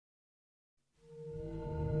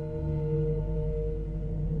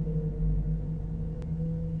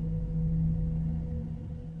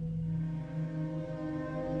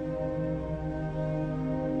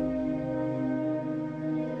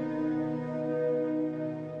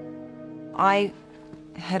I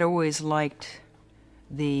had always liked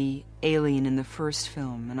the alien in the first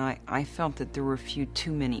film, and I felt that there were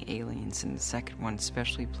too many aliens in the second one,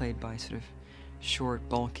 especially played by sort of short,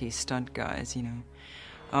 bulky stunt guys, you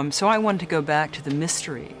know. So I wanted to go back to the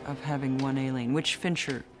mystery of having one alien, which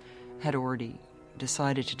Fincher had already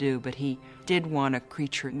decided to do, but he did want a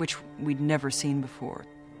creature which we'd never seen before.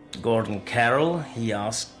 Gordon Carroll, he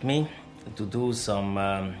asked me to do some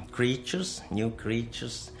new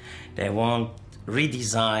creatures. They want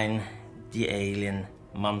redesign the alien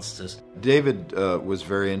monsters. David was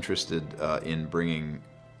very interested in bringing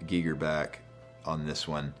Giger back on this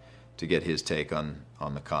one to get his take on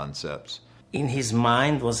the concepts. In his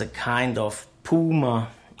mind was a kind of puma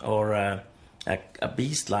or a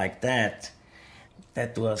beast like that.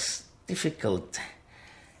 That was difficult.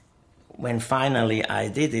 When finally I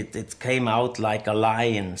did it, it came out like a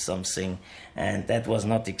lion, something, and that was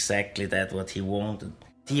not exactly that what he wanted.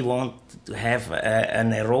 He wanted to have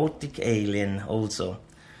an erotic alien also.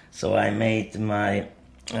 So I made my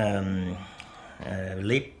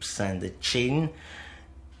lips and the chin.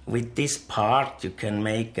 With this part you can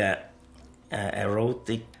make a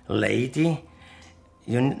erotic lady.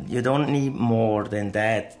 You don't need more than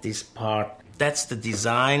that, this part. That's the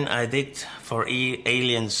design I did for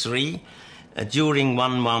Alien 3 during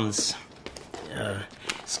 1 month.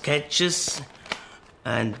 Sketches,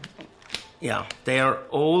 and yeah, they are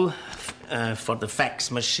all for the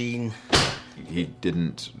fax machine. He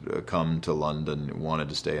didn't come to London, wanted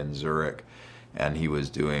to stay in Zurich, and he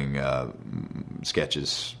was doing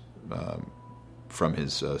sketches from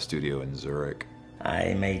his studio in Zurich.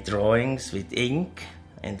 I made drawings with ink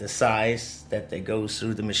and the size that they go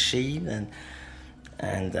through the machine,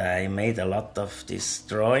 and I made a lot of these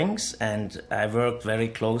drawings, and I worked very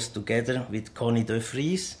close together with Conny de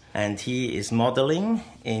Vries, and he is modeling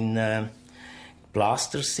in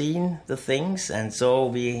plasticine the things, and so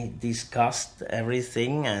we discussed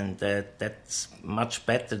everything, and that's much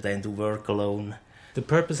better than to work alone. The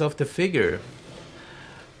purpose of the figure.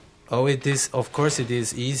 It is, of course, it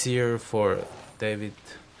is easier for David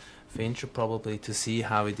Fincher probably to see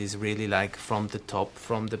how it is really like from the top,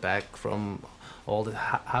 from the back, from all the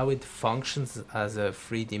how it functions as a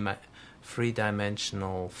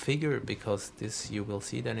three-dimensional figure, because this you will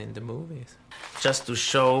see then in the movies. Just to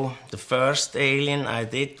show, the first alien I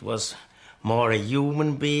did was more a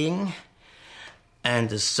human being, and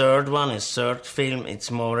the third film, it's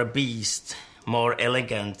more a beast, more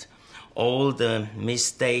elegant. All the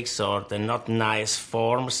mistakes or the not nice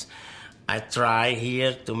forms, I try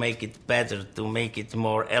here to make it better, to make it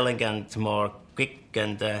more elegant, more quick,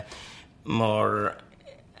 and more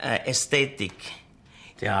aesthetic.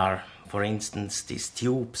 There are, for instance, these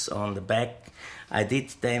tubes on the back. I did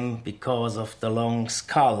them because of the long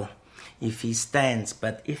skull. If he stands,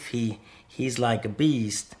 but if he's like a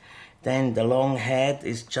beast, then the long head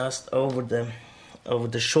is just over the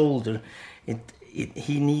shoulder.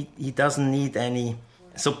 He doesn't need any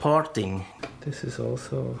supporting. This is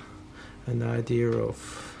also an idea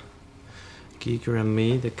of Giger and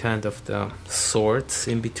me, the kind of the swords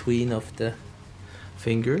in between of the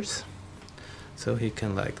fingers, so he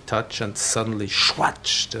can like touch and suddenly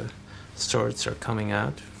swatch, the swords are coming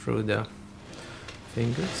out through the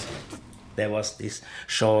fingers. There was this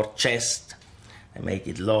short chest. I make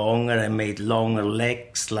it longer. I made longer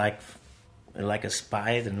legs, like a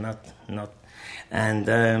spider, not. And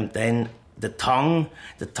then the tongue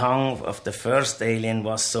of the first alien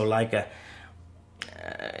was so like a,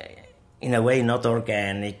 in a way, not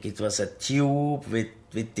organic. It was a tube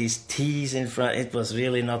with these teeth in front. It was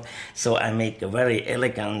really not. So I make a very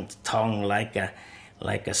elegant tongue, like a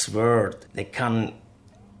sword. They can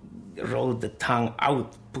roll the tongue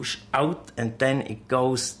out, push out, and then it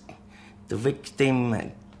goes. The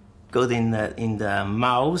victim goes in the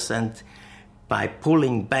mouth, and by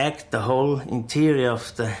pulling back, the whole interior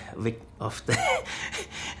of the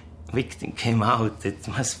victim came out. It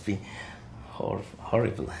must be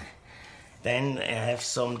horrible. Then I have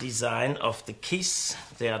some design of the kiss.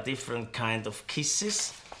 There are different kind of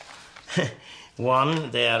kisses.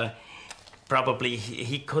 One, there probably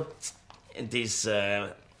he could, this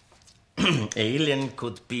alien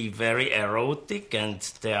could be very erotic, and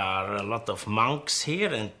there are a lot of monks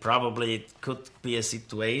here, and probably it could be a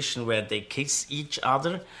situation where they kiss each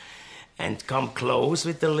other and come close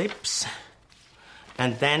with the lips,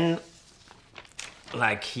 and then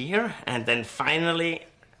like here, and then finally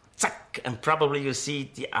zack, and probably you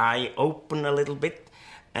see the eye open a little bit,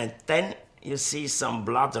 and then you see some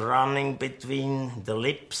blood running between the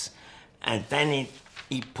lips, and then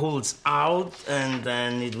he pulls out, and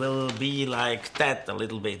then it will be like that a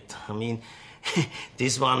little bit. I mean,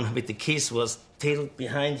 this one with the kiss was tilted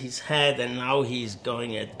behind his head, and now he's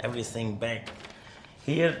going at everything back.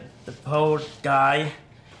 Here, the poor guy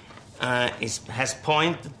has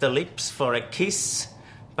pointed the lips for a kiss,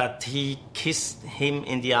 but he kissed him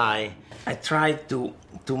in the eye. I tried to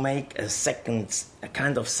make a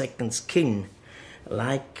kind of second skin,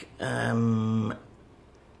 like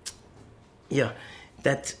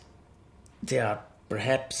that they are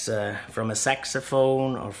perhaps from a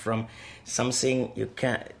saxophone or from something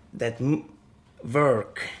that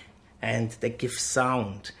work and they give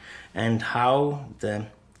sound, and how the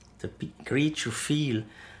creature feel.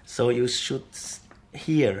 So you should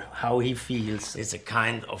hear how he feels. It's a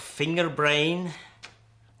kind of finger brain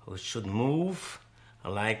who should move,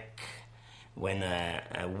 like when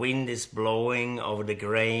a wind is blowing over the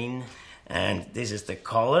grain. And this is the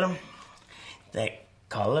color. The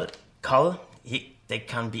color, they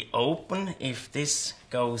can be open. If this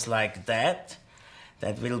goes like that,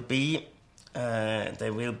 they will be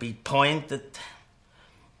pointed.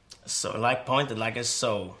 So, pointed like a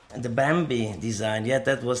so. The Bambi design,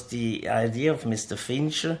 that was the idea of Mr.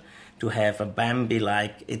 Fincher, to have a Bambi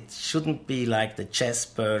like, it shouldn't be like the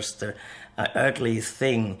chest burster, an ugly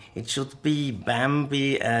thing. It should be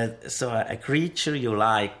Bambi, so a creature you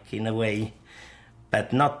like in a way,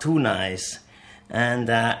 but not too nice. And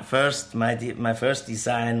first, my first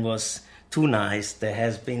design was too nice. There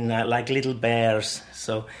has been like little bears,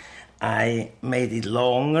 so I made it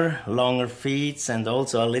longer feet, and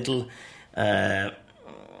also a little, like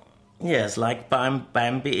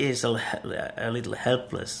Bambi is a little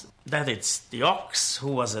helpless. That it's the ox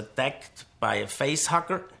who was attacked by a face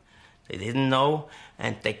hugger. They didn't know,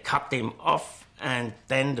 and they cut him off, and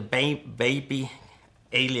then the baby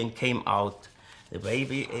alien came out. The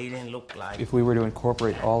baby alien looked like... If we were to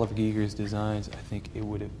incorporate all of Giger's designs, I think it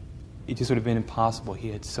just would have been impossible. He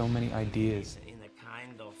had so many ideas. In a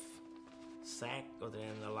kind of sack, or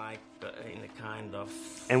in a kind of...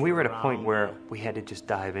 And we were at a point where we had to just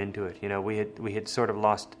dive into it. You know, we had sort of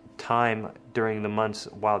lost time during the months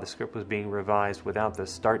while the script was being revised without the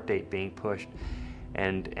start date being pushed.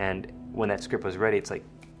 And when that script was ready, it's like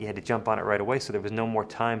you had to jump on it right away, so there was no more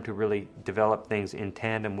time to really develop things in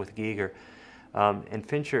tandem with Giger. And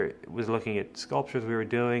Fincher was looking at sculptures we were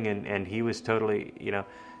doing, and he was totally,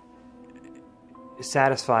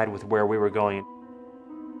 satisfied with where we were going.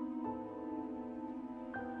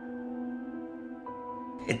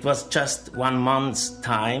 It was just 1 month's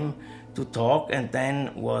time to talk, and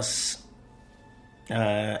then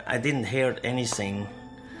I didn't hear anything.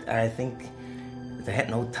 I think they had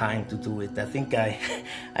no time to do it. I think I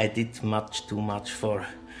did too much for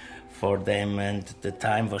them, and the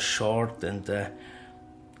time was short, and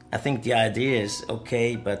I think the idea is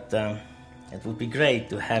okay, but it would be great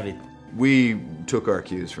to have it. We took our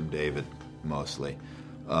cues from David, mostly.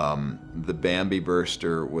 The Bambi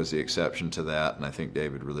burster was the exception to that, and I think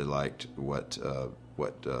David really liked what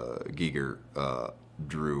Giger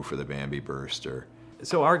drew for the Bambi burster.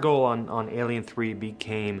 So our goal on Alien 3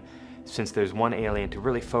 became, since there's one alien, to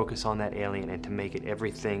really focus on that alien and to make it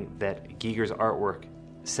everything that Giger's artwork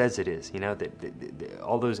says it is.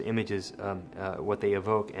 All those images, what they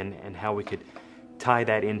evoke, and how we could tie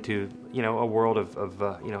that into a world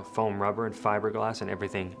of foam rubber and fiberglass and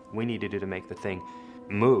everything we need to do to make the thing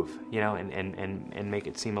move, and make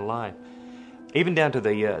it seem alive. Even down to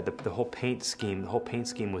the whole paint scheme. The whole paint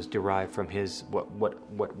scheme was derived from his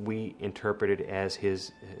what we interpreted as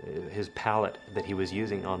his palette that he was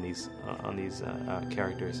using on these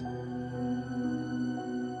characters.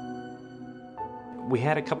 We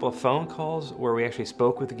had a couple of phone calls where we actually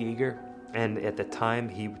spoke with Giger, and at the time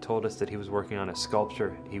he told us that he was working on a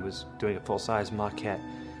sculpture. He was doing a full-size maquette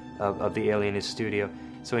of the alien in his studio.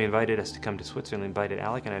 So he invited us to come to Switzerland, invited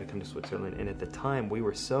Alec and I to come to Switzerland, and at the time we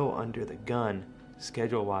were so under the gun,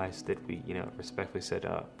 schedule-wise, that we, respectfully said,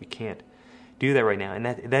 we can't do that right now. And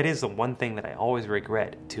that is the one thing that I always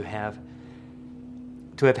regret, to have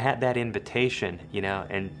had that invitation,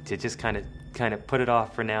 and to just kind of put it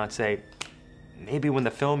off for now and say, maybe when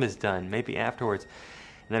the film is done, maybe afterwards.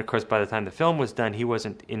 And then, of course, by the time the film was done, he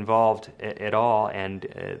wasn't involved at all, and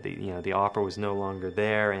the offer was no longer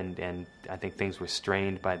there, and I think things were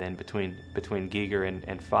strained by then between Giger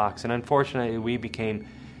and Fox. And unfortunately, we became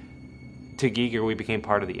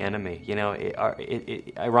part of the enemy.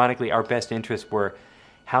 Ironically, our best interests were,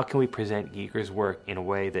 how can we present Giger's work in a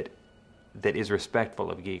way that is respectful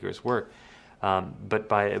of Giger's work? But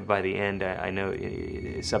by the end, I know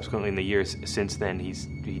subsequently in the years since then,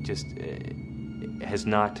 he just has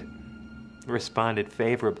not responded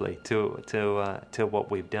favorably to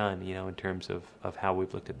what we've done, in terms of how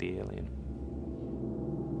we've looked at the alien.